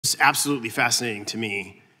absolutely fascinating to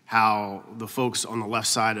me how the folks on the left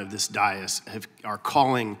side of this dais are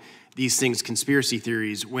calling these things conspiracy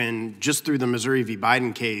theories when just through the Missouri v.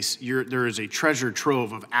 Biden case, there is a treasure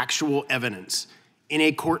trove of actual evidence in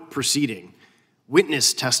a court proceeding,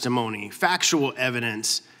 witness testimony, factual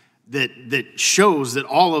evidence that shows that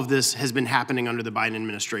all of this has been happening under the Biden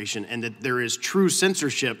administration and that there is true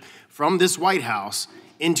censorship from this White House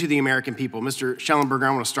into the American people. Mr. Shellenberger,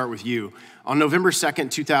 I want to start with you. On November 2nd,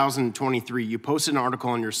 2023, you posted an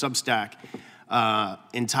article on your Substack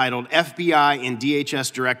entitled FBI and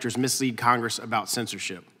DHS Directors Mislead Congress About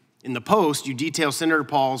Censorship. In the post, you detail Senator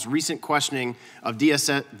Paul's recent questioning of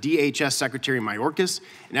DHS Secretary Mayorkas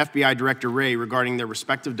and FBI Director Wray regarding their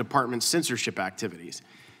respective departments' censorship activities.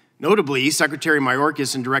 Notably, Secretary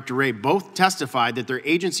Mayorkas and Director Wray both testified that their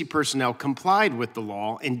agency personnel complied with the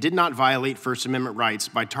law and did not violate First Amendment rights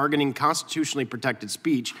by targeting constitutionally protected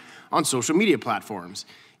speech on social media platforms.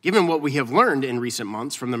 Given what we have learned in recent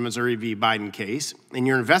months from the Missouri v. Biden case and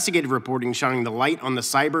your investigative reporting shining the light on the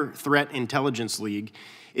Cyber Threat Intelligence League,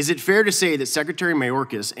 is it fair to say that Secretary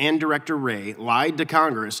Mayorkas and Director Wray lied to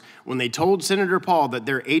Congress when they told Senator Paul that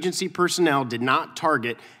their agency personnel did not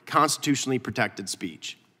target constitutionally protected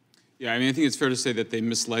speech? Yeah, I mean, I think it's fair to say that they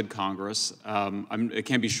misled Congress. I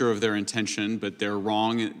can't be sure of their intention, but they're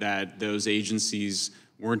wrong that those agencies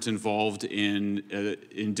weren't involved in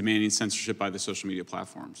demanding censorship by the social media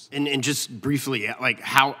platforms. And just briefly, like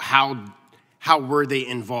how were they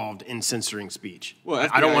involved in censoring speech? Well, FBI,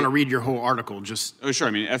 I don't want to read your whole article. Just oh, sure.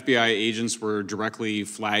 I mean, FBI agents were directly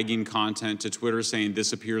flagging content to Twitter, saying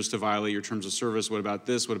this appears to violate your terms of service. What about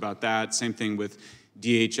this? What about that? Same thing with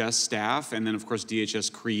DHS staff, and then of course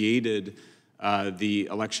DHS created the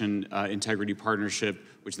Election Integrity Partnership,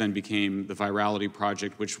 which then became the Virality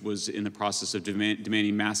Project, which was in the process of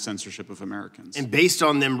demanding mass censorship of Americans. And based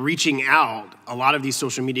on them reaching out, a lot of these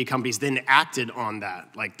social media companies then acted on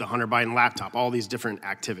that, like the Hunter Biden laptop, all these different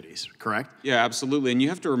activities, correct? Yeah, absolutely. And you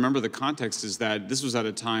have to remember the context is that this was at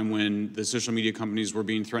a time when the social media companies were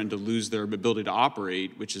being threatened to lose their ability to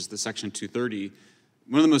operate, which is the Section 230.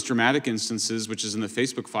 One of the most dramatic instances, which is in the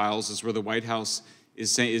Facebook files, is where the White House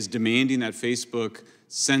is demanding that Facebook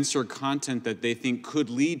censor content that they think could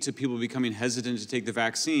lead to people becoming hesitant to take the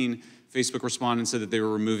vaccine. Facebook responded and said that they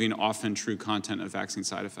were removing often true content of vaccine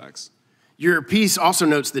side effects. Your piece also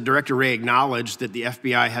notes that Director Wray acknowledged that the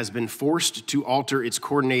FBI has been forced to alter its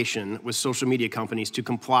coordination with social media companies to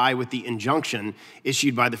comply with the injunction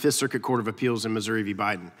issued by the Fifth Circuit Court of Appeals in Missouri v.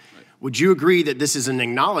 Biden. Right. Would you agree that this is an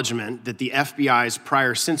acknowledgement that the FBI's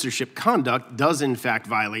prior censorship conduct does in fact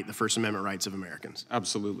violate the First Amendment rights of Americans?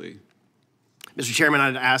 Absolutely. Mr. Chairman,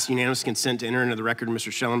 I'd ask unanimous consent to enter into the record Mr.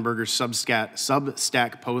 Shellenberger's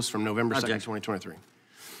Substack post from November 2nd, 2023.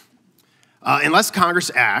 Unless Congress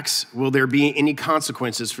acts, will there be any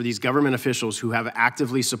consequences for these government officials who have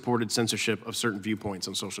actively supported censorship of certain viewpoints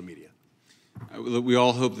on social media? We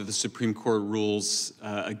all hope that the Supreme Court rules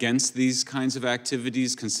against these kinds of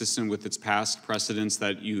activities, consistent with its past precedents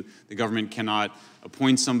that the government cannot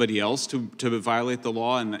appoint somebody else to violate the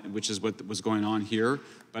law, which is what was going on here.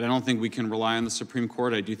 But I don't think we can rely on the Supreme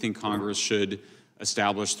Court. I do think Congress should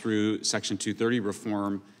establish through Section 230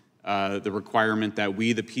 reform the requirement that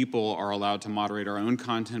we, the people, are allowed to moderate our own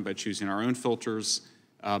content by choosing our own filters,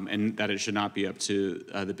 and that it should not be up to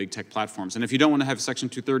the big tech platforms. And if you don't want to have Section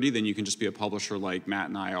 230, then you can just be a publisher like Matt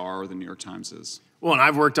and I are, or the New York Times is. Well, and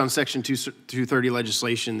I've worked on Section 230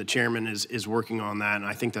 legislation. The chairman is working on that, and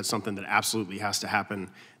I think that's something that absolutely has to happen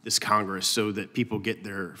this Congress so that people get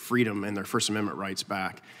their freedom and their First Amendment rights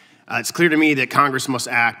back. It's clear to me that Congress must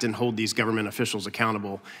act and hold these government officials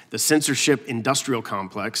accountable. The censorship industrial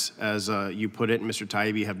complex, as you put it and Mr.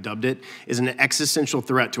 Taibbi have dubbed it, is an existential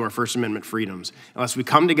threat to our First Amendment freedoms. Unless we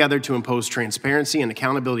come together to impose transparency and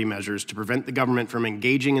accountability measures to prevent the government from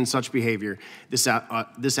engaging in such behavior, this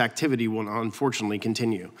activity will unfortunately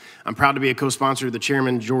continue. I'm proud to be a co-sponsor of the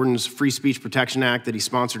Chairman Jordan's Free Speech Protection Act that he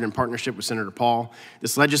sponsored in partnership with Senator Paul.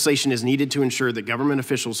 This legislation is needed to ensure that government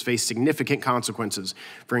officials face significant consequences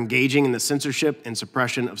for engaging in the censorship and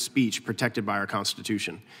suppression of speech protected by our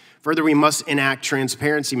Constitution. Further, we must enact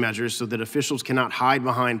transparency measures so that officials cannot hide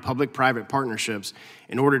behind public-private partnerships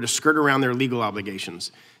in order to skirt around their legal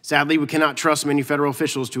obligations. Sadly, we cannot trust many federal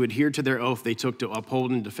officials to adhere to their oath they took to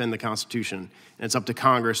uphold and defend the Constitution, and it's up to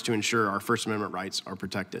Congress to ensure our First Amendment rights are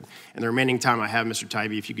protected. And the remaining time I have, Mr.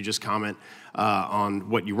 Taibbi, if you could just comment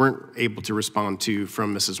on what you weren't able to respond to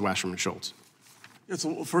from Mrs. Wasserman Schultz. Yes,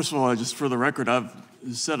 well, first of all, just for the record, I've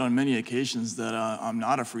said on many occasions that I'm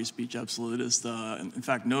not a free speech absolutist. In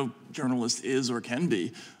fact, no journalist is or can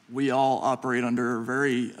be. We all operate under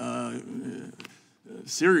very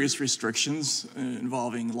serious restrictions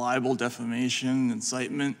involving libel, defamation,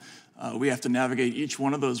 incitement. We have to navigate each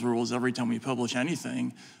one of those rules every time we publish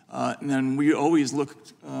anything. And then we always look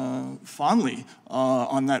fondly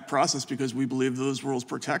on that process because we believe those rules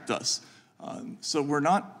protect us. So we're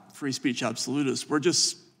not free speech absolutists. We're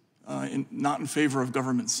just not in favor of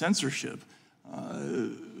government censorship.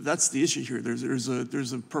 That's the issue here.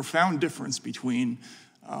 There's a profound difference between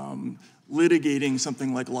litigating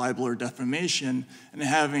something like libel or defamation and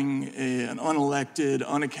having an unelected,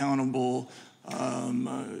 unaccountable,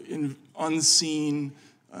 unseen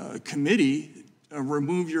committee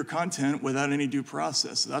remove your content without any due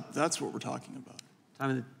process. That's what we're talking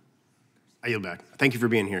about. I yield back. Thank you for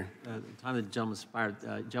being here. Time the gentleman expired.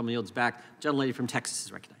 Gentleman yields back. Gentlelady from Texas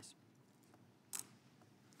is recognized.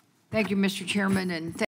 Thank you, Mr. Chairman, and